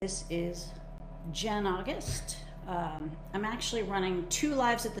This is Jen August. I'm actually running two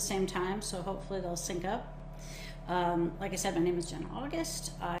lives at the same time, so hopefully they'll sync up. Like I said, my name is Jen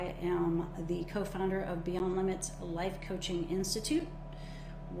August. I am the co-founder of Beyond Limits Life Coaching Institute,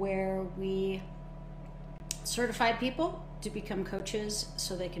 where we certify people to become coaches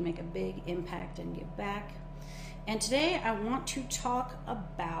so they can make a big impact and give back. And today I want to talk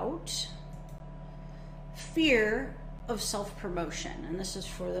about fear of self-promotion, and this is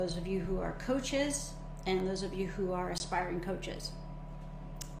for those of you who are coaches and those of you who are aspiring coaches.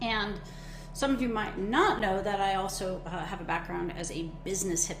 And some of you might not know that I also have a background as a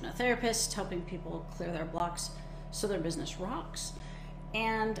business hypnotherapist, helping people clear their blocks so their business rocks.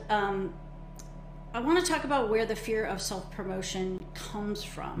 And I want to talk about where the fear of self-promotion comes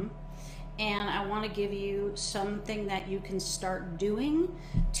from, and I want to give you something that you can start doing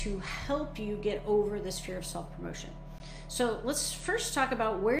to help you get over this fear of self-promotion. So let's first talk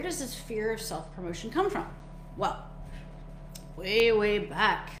about, where does this fear of self-promotion come from? Well, way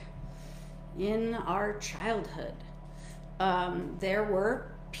back in our childhood, there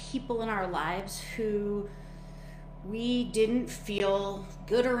were people in our lives who we didn't feel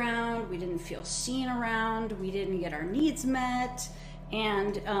good around, we didn't feel seen around, we didn't get our needs met.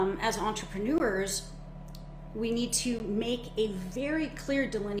 And as entrepreneurs, we need to make a very clear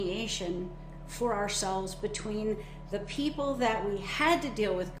delineation for ourselves between the people that we had to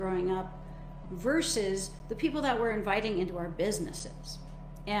deal with growing up versus the people that we're inviting into our businesses.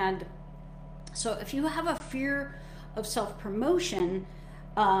 And so if you have a fear of self-promotion,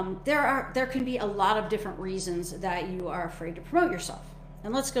 there can be a lot of different reasons that you are afraid to promote yourself.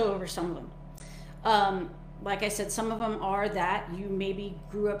 And let's go over some of them. Like I said, some of them are that you maybe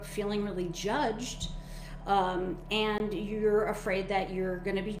grew up feeling really judged, and you're afraid that you're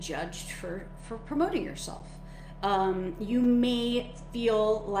going to be judged for promoting yourself. You may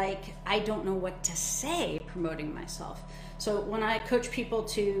feel like, I don't know what to say promoting myself. So when I coach people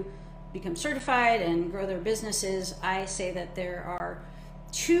to become certified and grow their businesses, I say that there are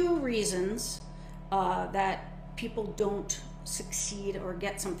two reasons that people don't succeed or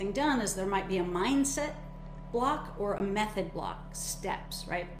get something done. Is there might be a mindset block or a method block, steps,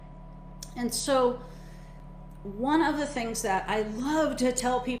 right? And so one of the things that I love to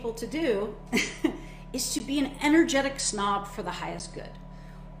tell people to do is to be an energetic snob for the highest good.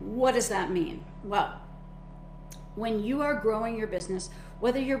 What does that mean? Well, when you are growing your business,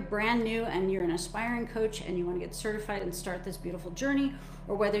 whether you're brand new and you're an aspiring coach and you want to get certified and start this beautiful journey,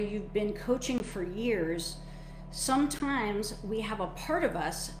 or whether you've been coaching for years, sometimes we have a part of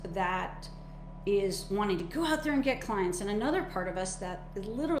us that is wanting to go out there and get clients, and another part of us that is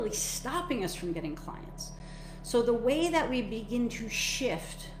literally stopping us from getting clients. So the way that we begin to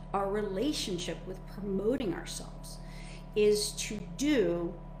shift our relationship with promoting ourselves is to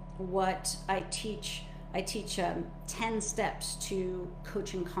do what I teach. I teach 10 steps to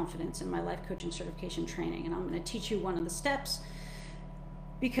coaching confidence in my life coaching certification training. And I'm going to teach you one of the steps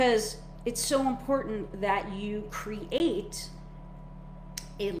because it's so important that you create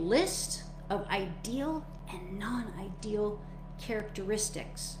a list of ideal and non-ideal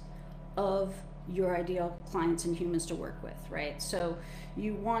characteristics of your ideal clients and humans to work with, right? So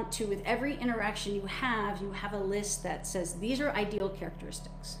you want to, with every interaction you have a list that says, these are ideal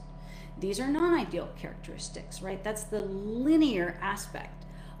characteristics, these are non-ideal characteristics, right? That's the linear aspect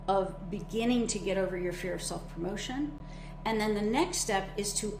of beginning to get over your fear of self-promotion. And then the next step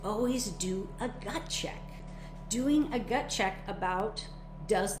is to always do a gut check. Doing a gut check about,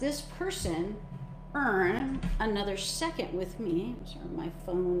 does this person earn another second with me? Sorry, my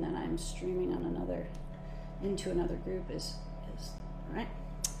phone that I'm streaming on into another group is all right.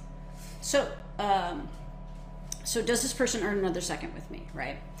 So does this person earn another second with me,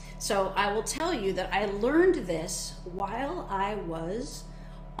 right? So I will tell you that I learned this while I was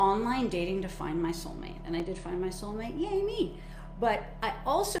online dating to find my soulmate, and I did find my soulmate, yay me. But I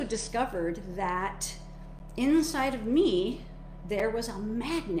also discovered that inside of me there was a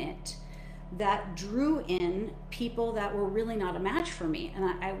magnet that drew in people that were really not a match for me. And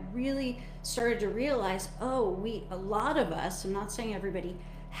I really started to realize, a lot of us, I'm not saying everybody,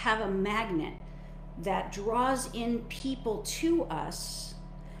 have a magnet that draws in people to us,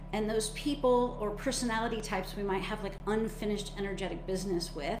 and those people or personality types we might have like unfinished energetic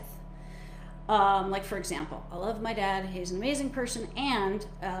business with. Like for example, I love my dad, he's an amazing person, and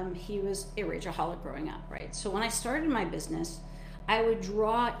he was a rageaholic growing up, right? So when I started my business, I would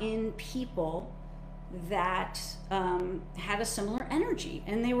draw in people that had a similar energy,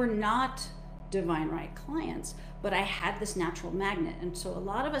 and they were not divine right clients, but I had this natural magnet. And so a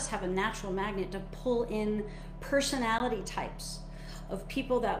lot of us have a natural magnet to pull in personality types of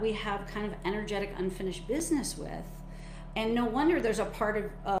people that we have kind of energetic, unfinished business with. And no wonder there's a part of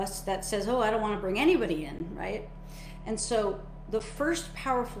us that says, oh, I don't want to bring anybody in, right? And so the first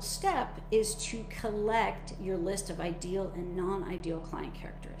powerful step is to collect your list of ideal and non-ideal client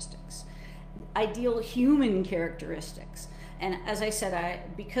characteristics, ideal human characteristics. And as I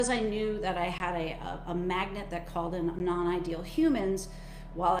said, because I knew that I had a magnet that called in non-ideal humans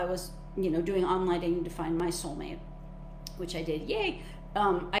while I was, doing online dating to find my soulmate, which I did, yay.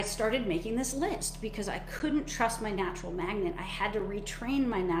 I started making this list because I couldn't trust my natural magnet. I had to retrain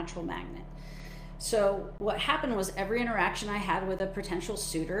my natural magnet. So what happened was every interaction I had with a potential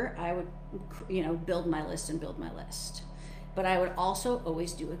suitor, I would, build my list and build my list. But I would also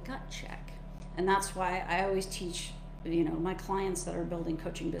always do a gut check. And that's why I always teach, my clients that are building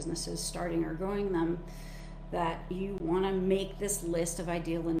coaching businesses, starting or growing them, that you want to make this list of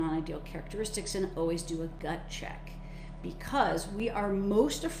ideal and non-ideal characteristics and always do a gut check. Because we are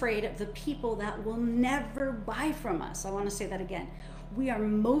most afraid of the people that will never buy from us. I want to say that again. We are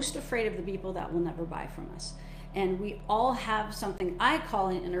most afraid of the people that will never buy from us. And we all have something I call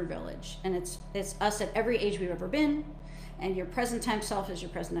an inner village. And it's us at every age we've ever been. And your present time self is your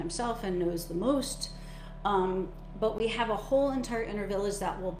present time self and knows the most. But we have a whole entire inner village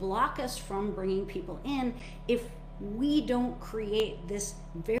that will block us from bringing people in if we don't create this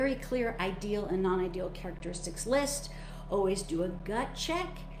very clear ideal and non-ideal characteristics list. Always do a gut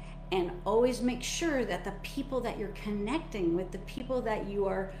check and always make sure that the people that you're connecting with, the people that you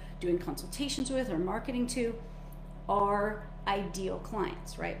are doing consultations with or marketing to, are ideal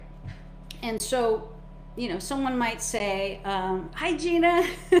clients, right? And so, someone might say, hi Gina,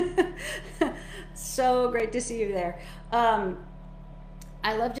 so great to see you there.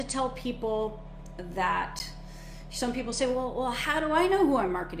 I love to tell people that some people say, well, how do I know who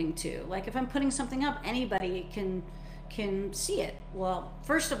I'm marketing to? Like if I'm putting something up, anybody can see it. Well,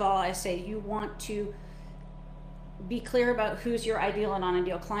 first of all, I say you want to be clear about who's your ideal and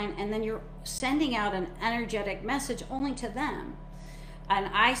non-ideal client, and then you're sending out an energetic message only to them. And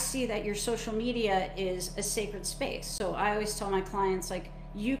I see that your social media is a sacred space. So I always tell my clients, like,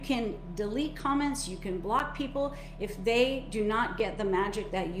 you can delete comments, you can block people. If they do not get the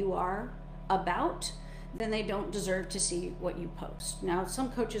magic that you are about, then they don't deserve to see what you post. Now,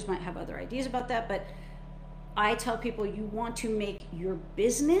 some coaches might have other ideas about that, but I tell people you want to make your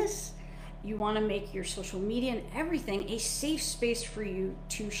business, you want to make your social media and everything a safe space for you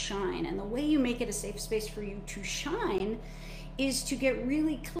to shine. And the way you make it a safe space for you to shine is to get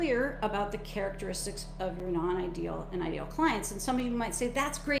really clear about the characteristics of your non-ideal and ideal clients. And some of you might say,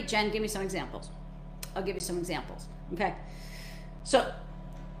 that's great, Jen, give me some examples. I'll give you some examples, okay? So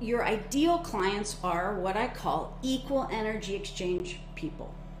your ideal clients are what I call equal energy exchange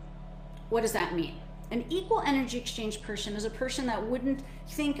people. What does that mean? An equal energy exchange person is a person that wouldn't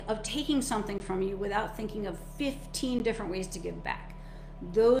think of taking something from you without thinking of 15 different ways to give back.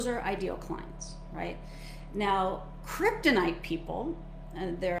 Those are ideal clients, right? Now, kryptonite people,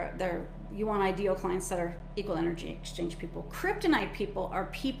 you want ideal clients that are equal energy exchange people. Kryptonite people are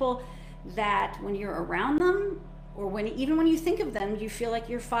people that when you're around them, or even when you think of them, you feel like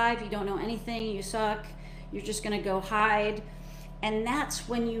you're 5, you don't know anything, you suck, you're just gonna go hide. And that's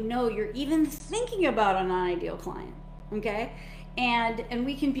when you know you're even thinking about a non-ideal client, okay? And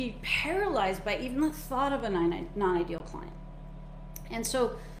we can be paralyzed by even the thought of a non-ideal client. And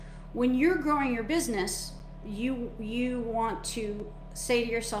so when you're growing your business, you want to say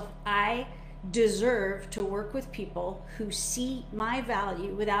to yourself, I deserve to work with people who see my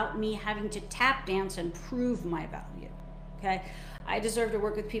value without me having to tap dance and prove my value, okay? I deserve to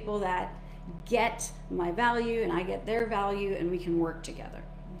work with people that get my value and I get their value and we can work together,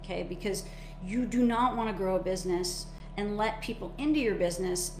 okay? Because you do not want to grow a business and let people into your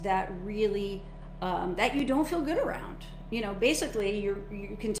business that really, that you don't feel good around. Basically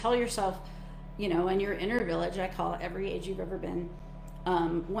you can tell yourself, in your inner village, I call it every age you've ever been,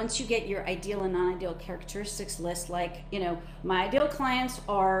 once you get your ideal and non-ideal characteristics list, like, my ideal clients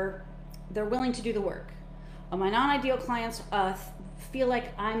they're willing to do the work. My non-ideal clients feel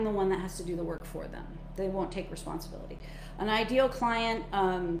like I'm the one that has to do the work for them. They won't take responsibility. An ideal client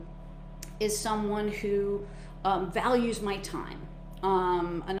is someone who values my time.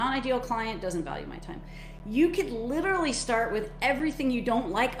 A non-ideal client doesn't value my time. You could literally start with everything you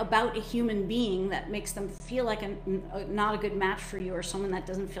don't like about a human being that makes them feel like not a good match for you, or someone that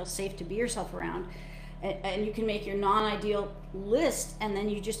doesn't feel safe to be yourself around. And you can make your non-ideal list, and then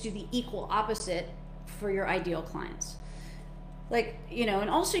you just do the equal opposite for your ideal clients. And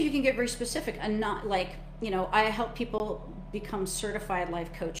also you can get very specific and not I help people become certified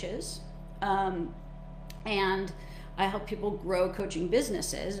life coaches. And I help people grow coaching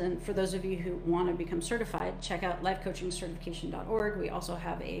businesses. And for those of you who want to become certified, check out lifecoachingcertification.org. We also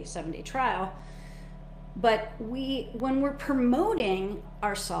have a 7-day trial. But when we're promoting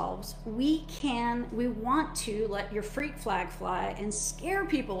ourselves, we want to let your freak flag fly and scare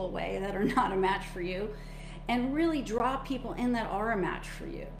people away that are not a match for you, and really draw people in that are a match for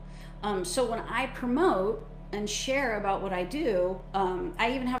you. So when I promote and share about what I do,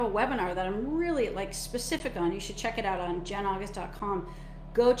 I even have a webinar that I'm really specific on. You should check it out on jenaugust.com.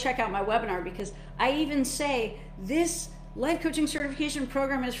 Go check out my webinar, because I even say this life coaching certification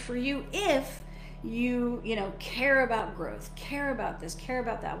program is for you if you care about growth, care about this, care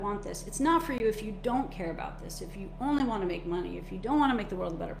about that, want this. It's not for you if you don't care about this, if you only want to make money, if you don't want to make the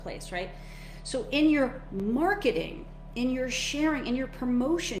world a better place, right? So in your marketing, in your sharing, in your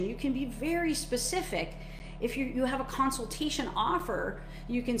promotion, you can be very specific. If you have a consultation offer,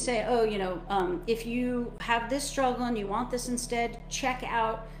 you can say, if you have this struggle and you want this instead, check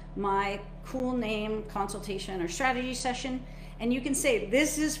out my cool name consultation or strategy session. And you can say,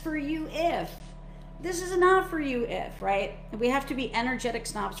 this is for you if. This is not for you if, right? We have to be energetic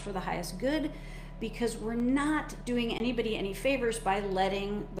snobs for the highest good, because we're not doing anybody any favors by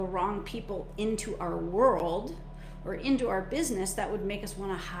letting the wrong people into our world or into our business that would make us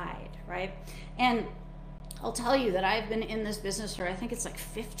want to hide, right? And I'll tell you that I've been in this business for, I think it's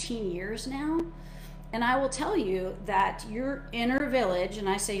 15 years now. And I will tell you that your inner village, and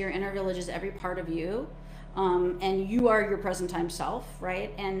I say your inner village is every part of you, and you are your present time self,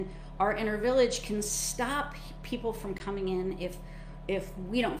 right? And our inner village can stop people from coming in if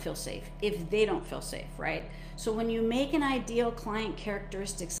we don't feel safe, if they don't feel safe, right? So when you make an ideal client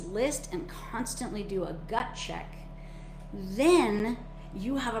characteristics list and constantly do a gut check, then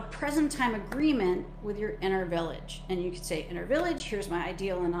you have a present time agreement with your inner village. And you could say, inner village, here's my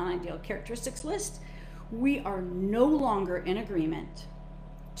ideal and non-ideal characteristics list. We are no longer in agreement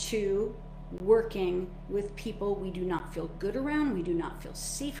to working with people we do not feel good around, we do not feel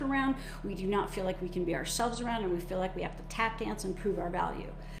safe around, we do not feel like we can be ourselves around, and we feel like we have to tap dance and prove our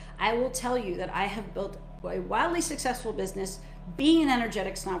value. I will tell you that I have built a wildly successful business being an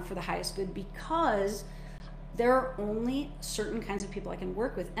energetic snob for the highest good, because there are only certain kinds of people I can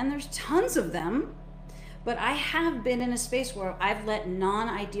work with, and there's tons of them. But I have been in a space where I've let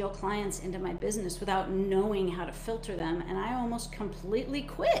non-ideal clients into my business without knowing how to filter them, and I almost completely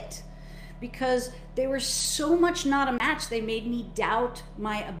quit, because they were so much not a match, they made me doubt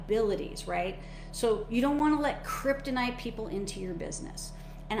my abilities, right? So you don't want to let kryptonite people into your business.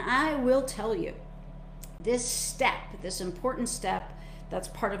 And I will tell you, this important step, that's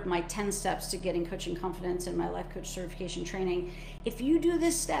part of my 10 steps to getting coaching confidence in my life coach certification training. If you do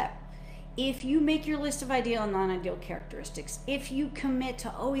this step, if you make your list of ideal and non-ideal characteristics, if you commit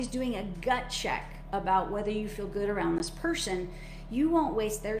to always doing a gut check about whether you feel good around this person, you won't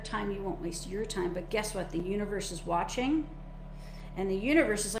waste their time, you won't waste your time. But guess what? The universe is watching, and the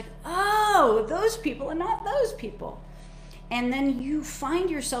universe is like, oh, those people are not those people. And then you find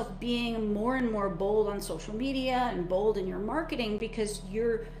yourself being more and more bold on social media and bold in your marketing, because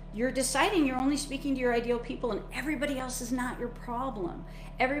you're deciding you're only speaking to your ideal people, and everybody else is not your problem.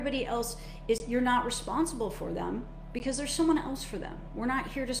 Everybody else you're not responsible for them, because there's someone else for them. We're not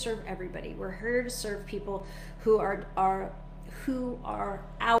here to serve everybody. We're here to serve people who are our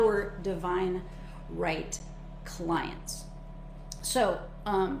divine right clients. So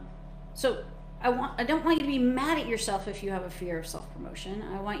I don't want you to be mad at yourself if you have a fear of self-promotion.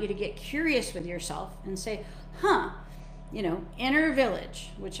 I want you to get curious with yourself and say, inner village,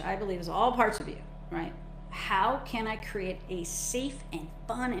 which I believe is all parts of you, right? How can I create a safe and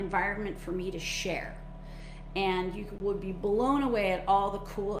fun environment for me to share? And you would be blown away at all the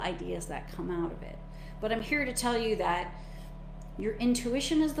cool ideas that come out of it. But I'm here to tell you that your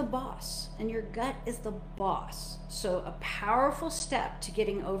intuition is the boss and your gut is the boss. So a powerful step to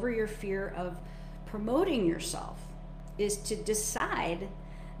getting over your fear of promoting yourself is to decide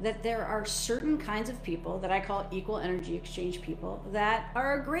that there are certain kinds of people that I call equal energy exchange people that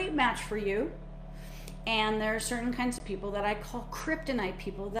are a great match for you. And there are certain kinds of people that I call kryptonite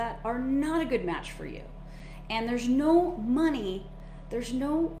people that are not a good match for you. And there's no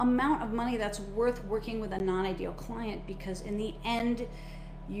amount of money that's worth working with a non-ideal client, because in the end,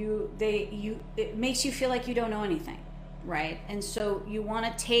 it makes you feel like you don't know anything, right? And so you want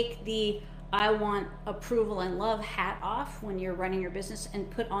to take the I want approval and love hat off when you're running your business and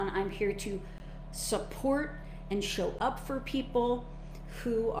put on I'm here to support and show up for people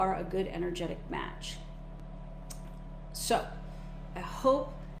who are a good energetic match. So I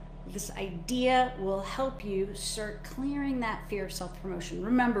hope This idea will help you start clearing that fear of self-promotion.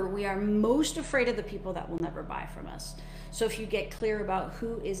 Remember, we are most afraid of the people that will never buy from us. So if you get clear about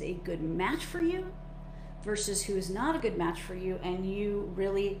who is a good match for you versus who is not a good match for you, and you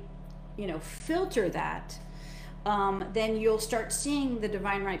really, filter that, then you'll start seeing the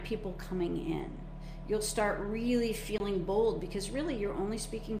divine right people coming in. You'll start really feeling bold, because really you're only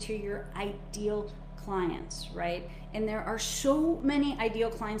speaking to your ideal clients, right? And there are so many ideal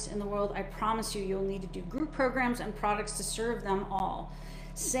clients in the world. I promise you'll need to do group programs and products to serve them all.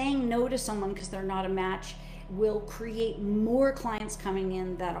 Saying no to someone because they're not a match will create more clients coming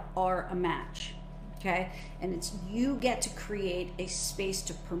in that are a match. Okay, and it's you get to create a space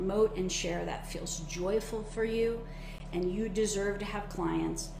to promote and share that feels joyful for you, and you deserve to have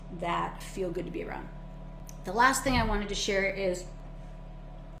clients that feel good to be around. The last thing I wanted to share is,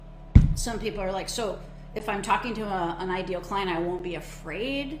 some people are like, so if I'm talking to an ideal client, I won't be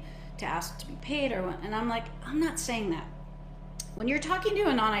afraid to ask to be paid, and I'm like, I'm not saying that. When you're talking to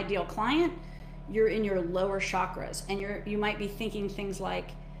a non-ideal client, you're in your lower chakras, and you might be thinking things like,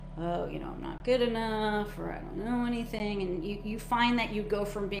 oh, I'm not good enough, or I don't know anything. And you find that you go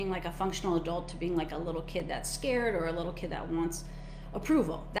from being like a functional adult to being like a little kid that's scared, or a little kid that wants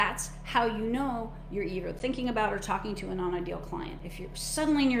approval. That's how you know you're either thinking about or talking to a non-ideal client. If you're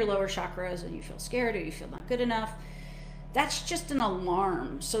suddenly in your lower chakras and you feel scared or you feel not good enough, that's just an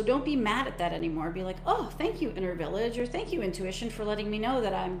alarm. So don't be mad at that anymore. Be like, oh, thank you, Inner Village, or thank you, Intuition, for letting me know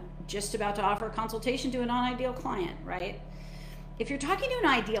that I'm just about to offer a consultation to a non-ideal client, right? If you're talking to an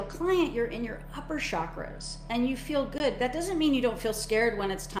ideal client, you're in your upper chakras and you feel good. That doesn't mean you don't feel scared when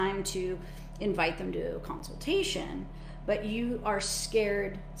it's time to invite them to a consultation, but you are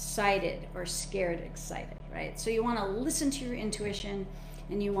scared sighted or scared excited, right? So you want to listen to your intuition,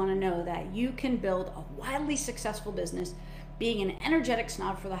 and you want to know that you can build a wildly successful business being an energetic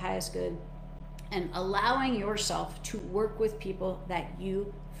snob for the highest good, and allowing yourself to work with people that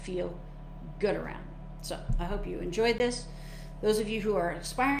you feel good around. So I hope you enjoyed this. Those of you who are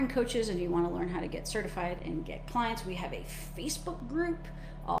aspiring coaches and you want to learn how to get certified and get clients, we have a Facebook group.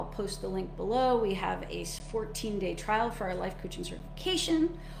 I'll post the link below. We have a 14-day trial for our life coaching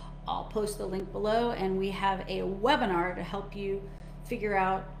certification. I'll post the link below. And we have a webinar to help you figure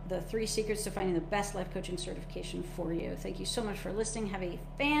out the 3 secrets to finding the best life coaching certification for you. Thank you so much for listening. Have a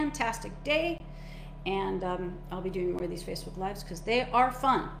fantastic day. And I'll be doing more of these Facebook Lives because they are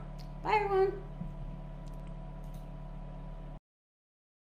fun. Bye, everyone.